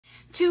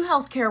Two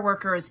healthcare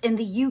workers in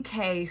the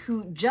UK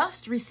who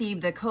just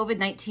received the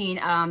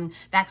COVID-19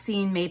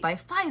 vaccine made by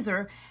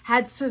Pfizer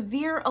had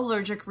severe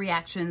allergic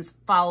reactions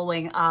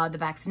following the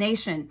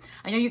vaccination.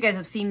 I know you guys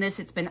have seen this.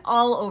 It's been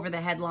all over the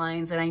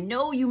headlines, and I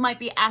know you might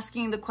be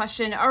asking the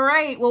question, all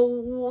right,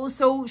 well,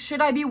 so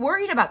should I be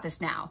worried about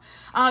this now?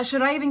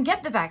 Should I even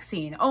get the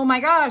vaccine? Oh my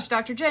gosh,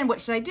 Dr. Jen,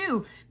 what should I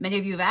do? Many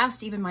of you have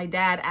asked, even my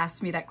dad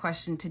asked me that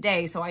question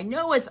today, so I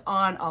know it's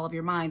on all of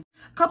your minds.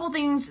 A couple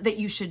things that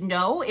you should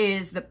know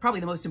is that probably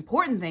the most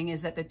important thing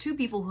is that the two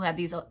people who had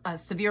these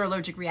severe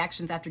allergic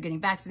reactions after getting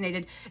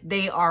vaccinated,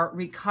 they are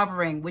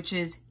recovering, which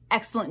is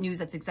excellent news.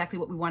 That's exactly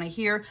what we want to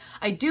hear.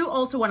 I do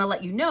also want to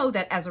let you know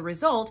that as a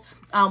result,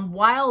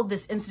 while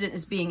this incident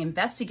is being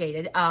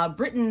investigated,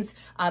 Britain's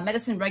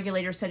medicine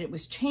regulator said it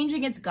was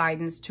changing its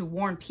guidance to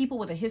warn people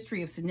with a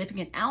history of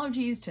significant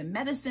allergies to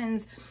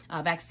medicines,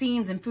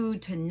 vaccines, and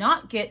food to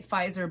not get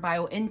Pfizer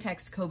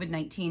BioNTech's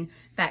COVID-19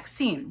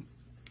 vaccine.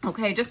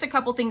 Okay, just a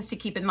couple things to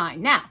keep in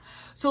mind. Now,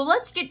 so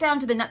let's get down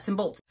to the nuts and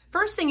bolts.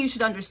 First thing you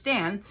should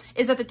understand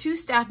is that the two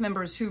staff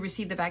members who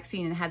received the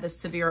vaccine and had the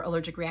severe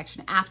allergic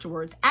reaction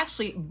afterwards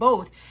actually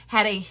both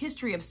had a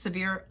history of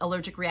severe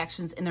allergic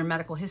reactions in their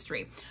medical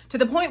history, to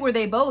the point where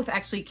they both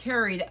actually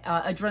carried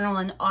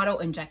adrenaline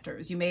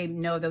auto-injectors. You may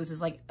know those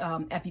as like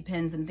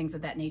EpiPens and things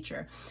of that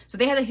nature. So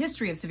they had a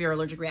history of severe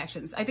allergic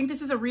reactions. I think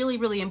this is a really,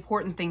 really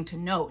important thing to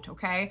note,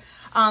 okay?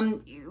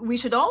 We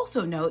should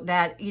also note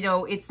that, you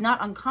know, it's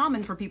not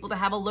uncommon for people to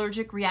have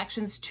allergic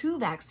reactions to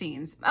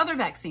vaccines, other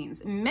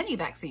vaccines, many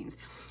vaccines.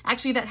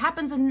 Actually, that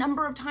happens a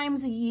number of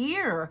times a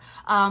year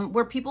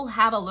where people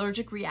have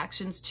allergic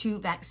reactions to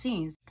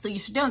vaccines. So you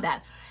should know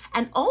that.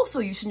 And also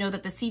you should know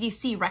that the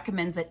CDC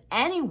recommends that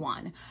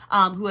anyone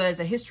who has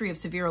a history of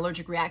severe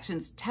allergic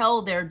reactions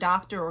tell their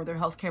doctor or their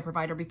healthcare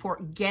provider before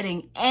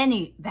getting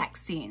any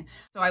vaccine.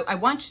 So I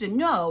want you to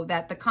know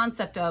that the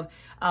concept of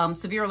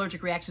severe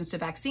allergic reactions to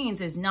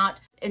vaccines is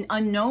not an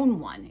unknown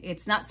one.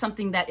 It's not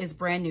something that is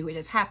brand new. It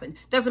has happened.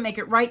 Doesn't make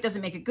it right,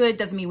 doesn't make it good,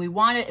 doesn't mean we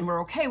want it and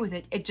we're okay with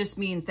it. It just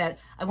means that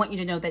I want you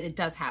to know that it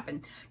does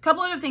happen. A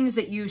couple other things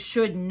that you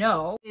should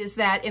know is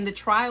that in the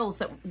trials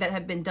that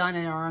have been done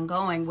and are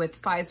ongoing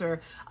with Pfizer,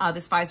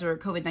 this Pfizer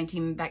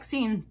COVID-19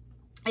 vaccine,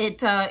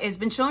 it has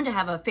been shown to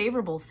have a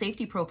favorable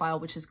safety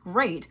profile, which is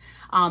great.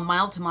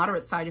 Mild to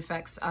moderate side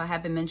effects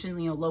have been mentioned,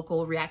 you know,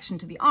 local reaction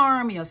to the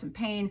arm, you know, some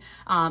pain,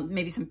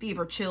 maybe some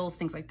fever, chills,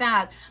 things like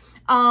that.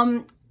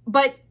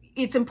 But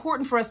it's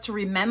important for us to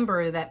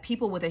remember that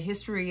people with a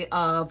history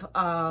of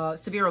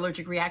severe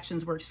allergic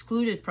reactions were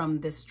excluded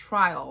from this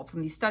trial,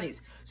 from these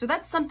studies. So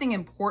that's something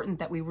important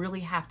that we really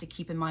have to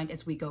keep in mind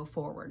as we go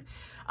forward.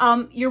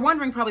 You're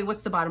wondering probably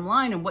what's the bottom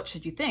line and what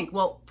should you think?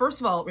 Well,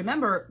 first of all,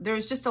 remember,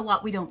 there's just a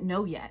lot we don't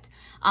know yet.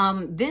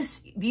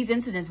 These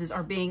incidences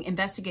are being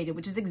investigated,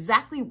 which is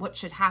exactly what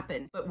should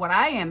happen. But what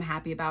I am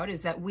happy about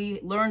is that we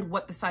learned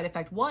what the side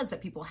effect was,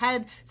 that people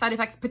had side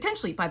effects,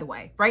 potentially, by the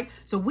way, right?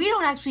 So we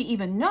don't actually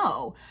even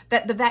know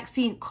that the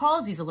vaccine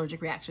caused these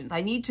allergic reactions.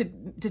 I need to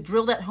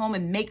drill that home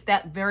and make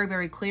that very,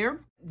 very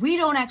clear. We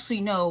don't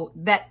actually know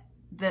that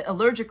the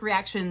allergic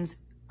reactions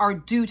are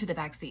due to the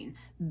vaccine.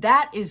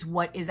 That is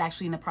what is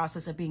actually in the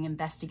process of being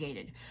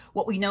investigated.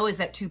 What we know is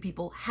that two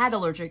people had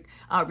allergic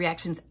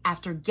reactions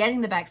after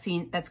getting the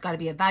vaccine. That's got to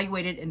be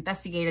evaluated,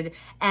 investigated,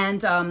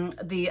 and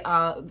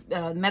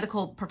the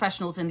medical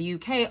professionals in the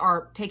UK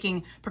are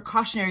taking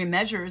precautionary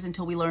measures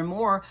until we learn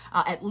more,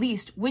 at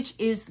least, which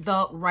is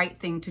the right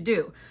thing to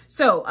do.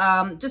 So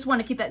just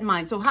want to keep that in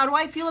mind. So how do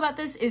I feel about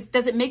this?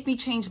 Does it make me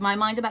change my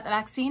mind about the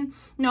vaccine?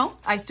 No,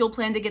 I still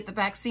plan to get the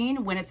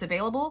vaccine when it's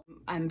available.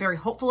 I'm very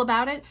hopeful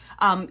about it.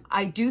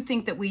 I do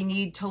think that we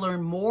need to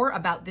learn more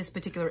about this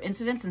particular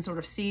incident and sort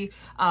of see,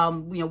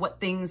 you know, what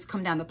things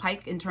come down the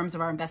pike in terms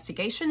of our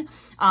investigation.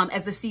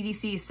 As the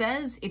CDC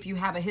says, if you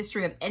have a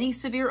history of any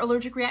severe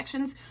allergic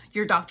reactions,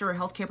 your doctor or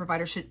healthcare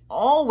provider should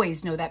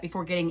always know that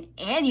before getting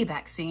any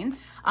vaccine.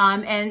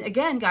 And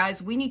again,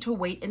 guys, we need to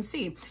wait and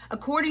see.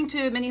 According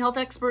to many health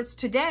experts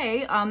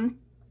today,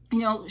 you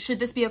know, should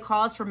this be a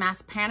cause for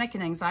mass panic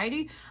and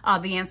anxiety?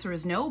 The answer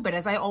is no, but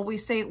as I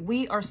always say,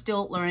 we are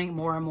still learning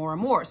more and more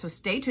and more. So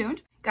stay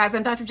tuned. Guys,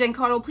 I'm Dr. Jen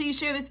Caudle. Please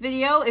share this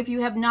video if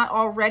you have not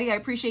already. I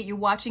appreciate you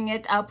watching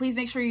it. Please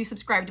make sure you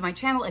subscribe to my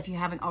channel if you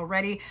haven't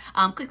already.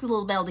 Click the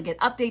little bell to get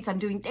updates. I'm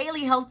doing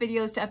daily health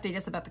videos to update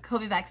us about the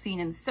COVID vaccine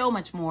and so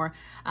much more.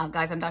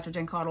 Guys, I'm Dr.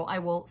 Jen Caudle. I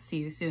will see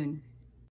you soon.